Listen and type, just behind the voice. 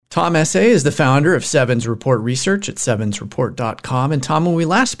Tom Essaye is the founder of Sevens Report Research at sevensreport.com. And Tom, when we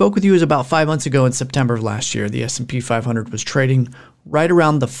last spoke with you, it was about 5 months ago in September of last year. The S&P 500 was trading right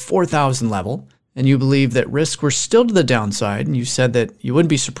around the 4,000 level. And you believed that risks were still to the downside. And you said that you wouldn't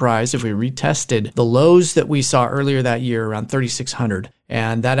be surprised if we retested the lows that we saw earlier that year around 3,600.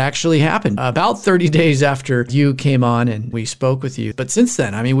 And that actually happened about 30 days after you came on and we spoke with you. But since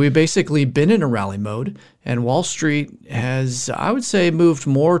then, I mean, we've basically been in a rally mode. And Wall Street has, I would say, moved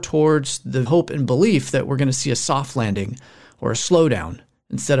more towards the hope and belief that we're going to see a soft landing or a slowdown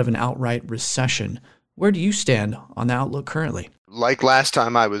instead of an outright recession. Where do you stand on the outlook currently? Like last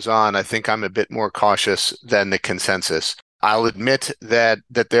time I was on, I think I'm a bit more cautious than the consensus. I'll admit that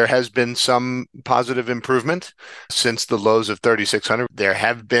there has been some positive improvement since the lows of 3,600. There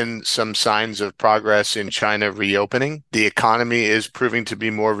have been some signs of progress in China reopening. The economy is proving to be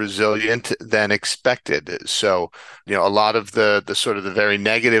more resilient than expected. So, a lot of the sort of the very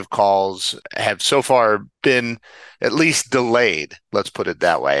negative calls have so far been at least delayed. Let's put it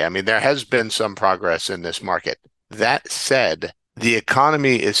that way. I mean, there has been some progress in this market. That said, the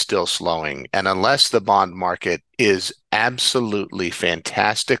economy is still slowing, and unless the bond market is absolutely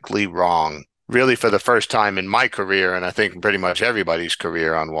fantastically wrong, really for the first time in my career, and I think pretty much everybody's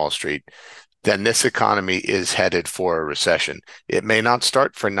career on Wall Street, then this economy is headed for a recession. It may not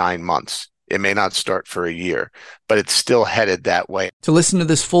start for 9 months. It may not start for a year, but it's still headed that way. To listen to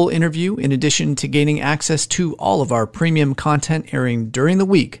this full interview, in addition to gaining access to all of our premium content airing during the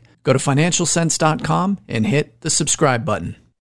week, go to financialsense.com and hit the subscribe button.